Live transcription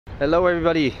Hello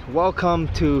everybody, welcome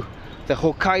to the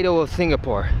Hokkaido of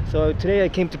Singapore. So today I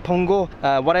came to Punggol.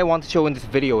 What I want to show in this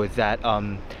video is that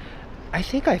I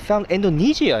think I found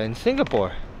Indonesia in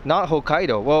Singapore, not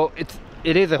Hokkaido. Well,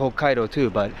 it is a Hokkaido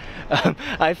too, but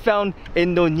I found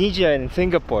Indonesia in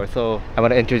Singapore, so I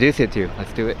want to introduce it to you.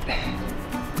 Let's do it.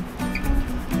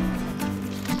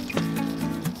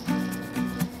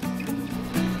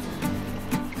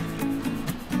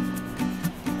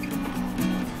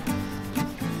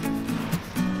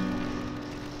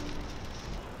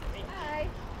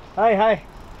 Hi, hi.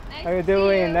 Nice How you to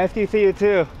doing? see you. Nice to see you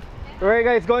too. Where are you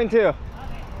guys going to?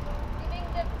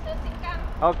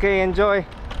 Okay, enjoy.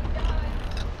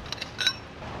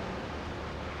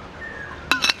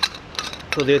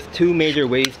 So there's two major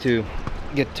ways to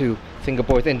get to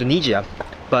Singapore's Indonesia,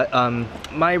 but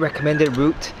my recommended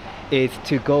route is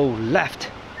to go left.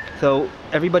 So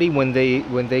everybody when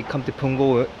they come to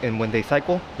Punggol and when they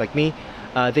cycle, like me,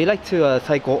 they like to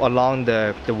cycle along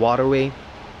the waterway.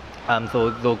 So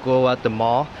they'll go out the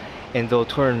mall and they'll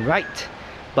turn right,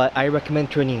 but I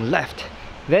recommend turning left.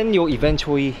 Then you'll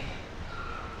eventually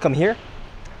come here.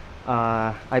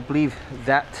 I believe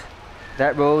that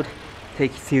road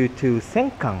takes you to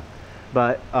Sengkang,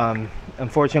 but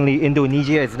unfortunately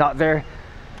Indonesia is not there.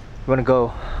 You want to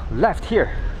go left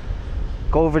here,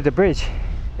 go over the bridge,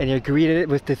 and you're greeted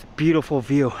with this beautiful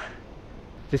view.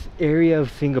 This area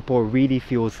of Singapore really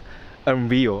feels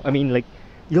unreal. I mean, like,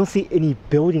 you don't see any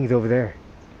buildings over there.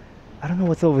 I don't know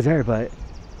what's over there, but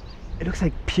it looks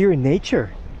like pure nature.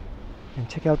 And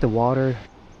check out the water.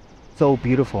 So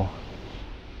beautiful.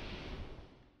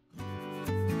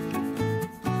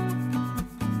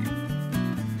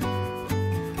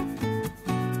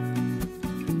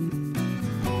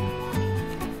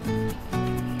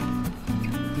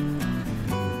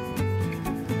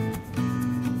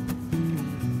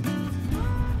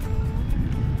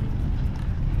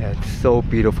 Yeah, it's so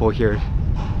beautiful here.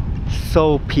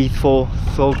 So peaceful,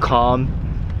 so calm.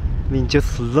 I mean,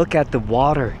 just look at the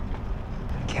water.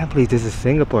 I can't believe this is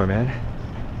Singapore, man.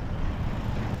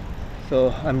 So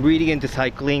I'm really into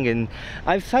cycling, and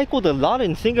I've cycled a lot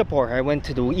in Singapore. I went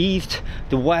to the east,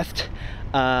 the west,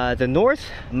 the north,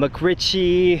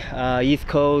 MacRitchie, East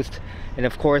Coast, and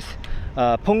of course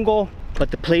Punggol. But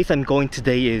the place I'm going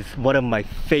today is one of my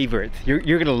favorites.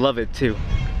 You're gonna love it too.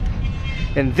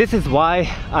 And this is why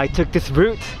I took this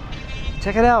route.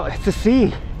 Check it out, it's the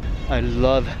sea. I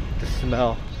love the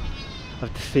smell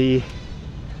of the sea.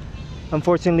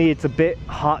 Unfortunately, it's a bit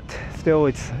hot still.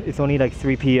 It's only like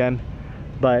 3 p.m.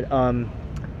 But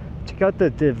check out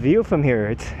the view from here.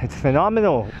 It's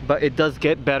phenomenal. But it does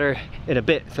get better in a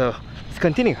bit. So let's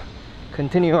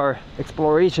continue our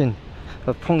exploration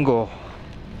of Punggol.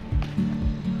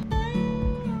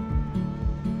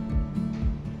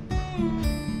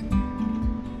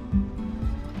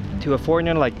 To a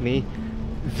foreigner like me,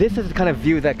 this is the kind of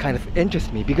view that kind of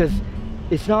interests me, because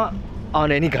it's not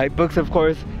on any guidebooks, of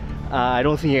course. I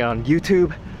don't see it on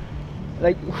YouTube.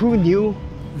 Like, who knew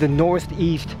the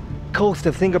northeast coast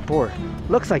of Singapore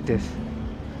looks like this?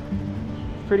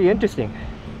 Pretty interesting.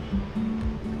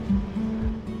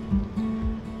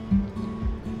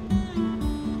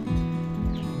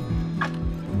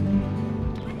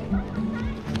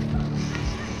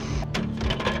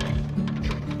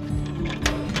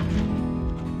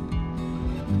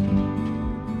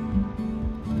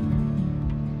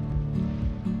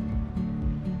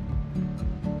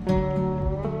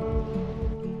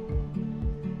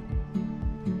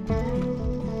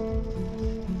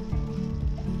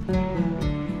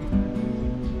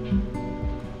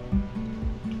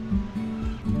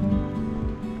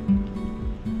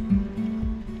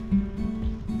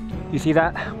 You see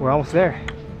that? We're almost there.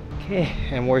 Okay,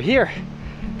 and we're here.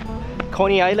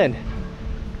 Coney Island,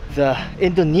 the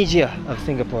Indonesia of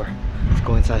Singapore. Let's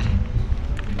go inside.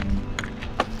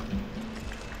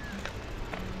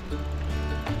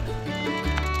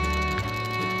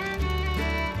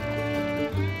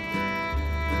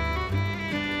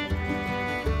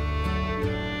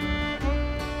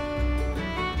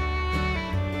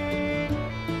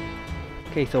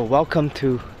 Okay, so welcome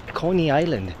to Coney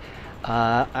Island.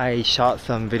 I shot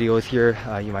some videos here.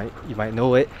 You might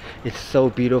know it. It's so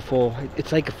beautiful.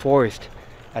 It's like a forest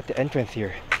at the entrance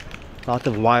here. Lots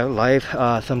of wildlife.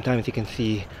 Sometimes you can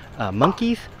see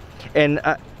monkeys, and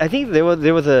I think there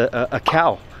was a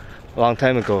cow a long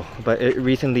time ago, but it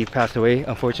recently passed away,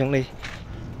 unfortunately.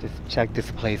 Just check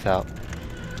this place out.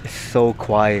 It's so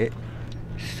quiet,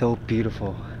 so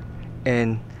beautiful,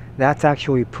 and that's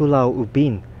actually Pulau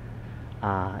Ubin.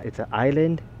 It's an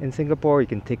island in Singapore. You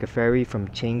can take a ferry from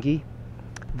Changi.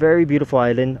 Very beautiful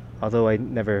island, although I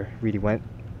never really went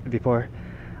before.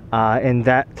 and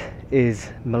that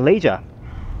is Malaysia.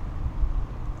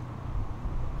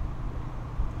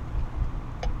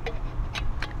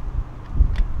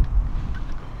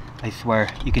 I swear,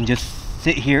 you can just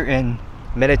sit here and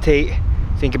meditate,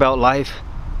 think about life,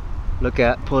 look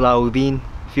at Pulau Ubin,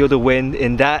 feel the wind,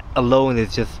 and that alone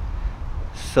is just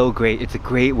so great. It's a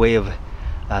great way of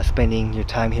spending your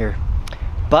time here.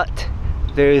 But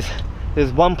there's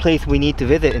one place we need to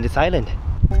visit in this island.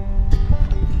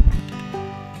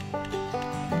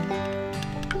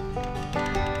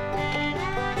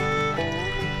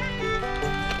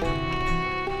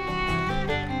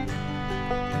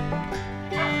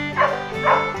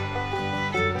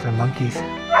 These are monkeys,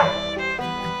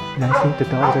 and I think the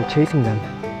dogs are chasing them.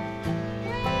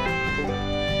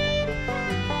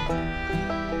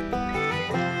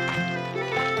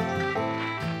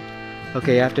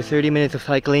 Okay, after 30 minutes of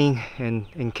cycling and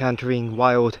encountering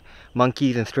wild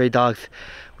monkeys and stray dogs,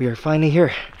 we are finally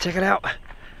here. Check it out!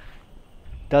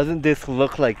 Doesn't this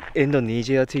look like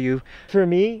Indonesia to you? For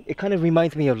me, it kind of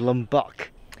reminds me of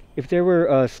Lombok. If there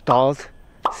were stalls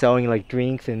selling like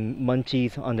drinks and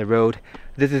munchies on the road,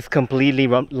 this is completely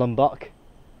Lombok.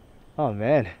 Oh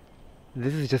man,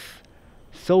 this is just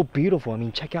so beautiful. I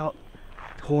mean, check out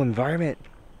the whole environment.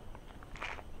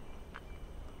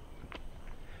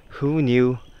 Who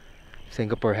knew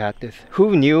Singapore had this?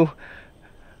 Who knew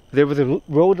there was a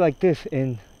road like this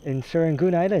in Serene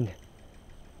Coney Island?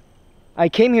 I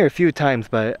came here a few times,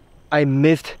 but I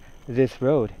missed this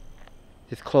road.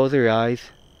 Just close your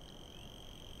eyes,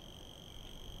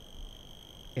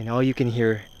 and all you can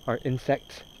hear are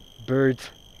insects,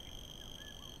 birds.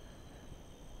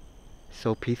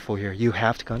 So peaceful here. You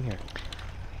have to come here.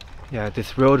 Yeah,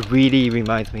 this road really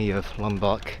reminds me of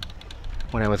Lombok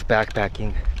when I was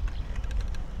backpacking.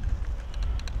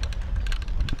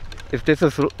 If this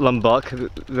was Lombok,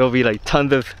 there'll be like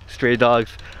tons of stray dogs,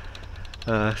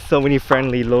 so many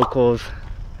friendly locals,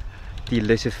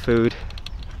 delicious food.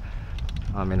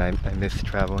 I mean, I miss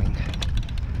traveling.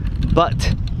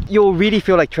 But you'll really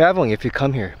feel like traveling if you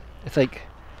come here. It's like,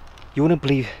 you wouldn't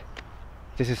believe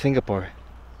this is Singapore.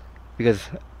 Because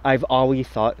I've always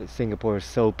thought Singapore is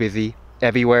so busy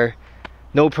everywhere.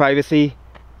 No privacy,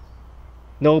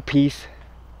 no peace.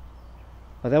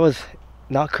 But that was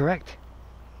not correct.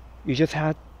 You just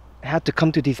had to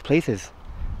come to these places.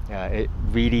 Yeah, it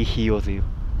really heals you.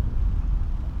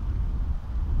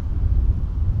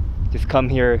 Just come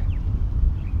here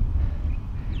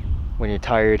when you're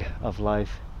tired of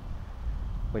life,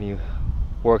 when you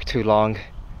work too long.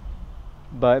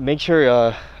 But make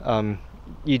sure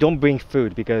you don't bring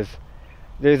food, because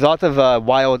there's lots of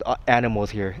wild animals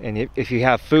here, and if you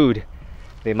have food,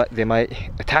 they might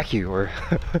attack you or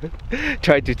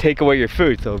try to take away your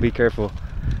food, so be careful.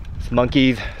 It's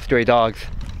monkeys, stray dogs,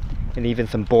 and even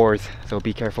some boars, so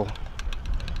be careful.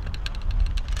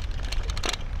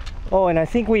 Oh, and I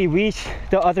think we reached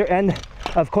the other end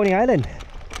of Coney Island.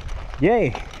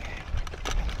 Yay!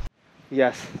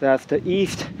 Yes, that's the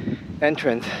east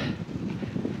entrance.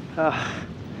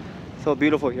 So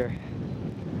beautiful here.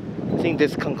 I think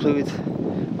this concludes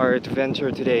our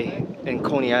adventure today in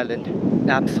Coney Island.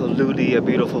 Absolutely a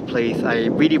beautiful place. I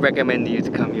really recommend you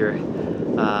to come here.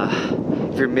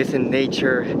 If you're missing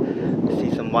nature,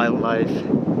 see some wildlife,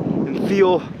 and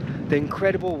feel the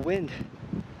incredible wind.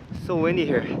 So windy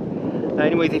here.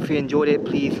 Anyways, if you enjoyed it,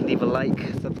 please leave a like,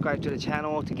 subscribe to the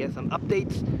channel to get some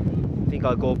updates. I think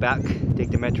I'll go back, take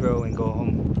the metro, and go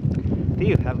home. See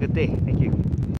you. Have a good day. Thank you.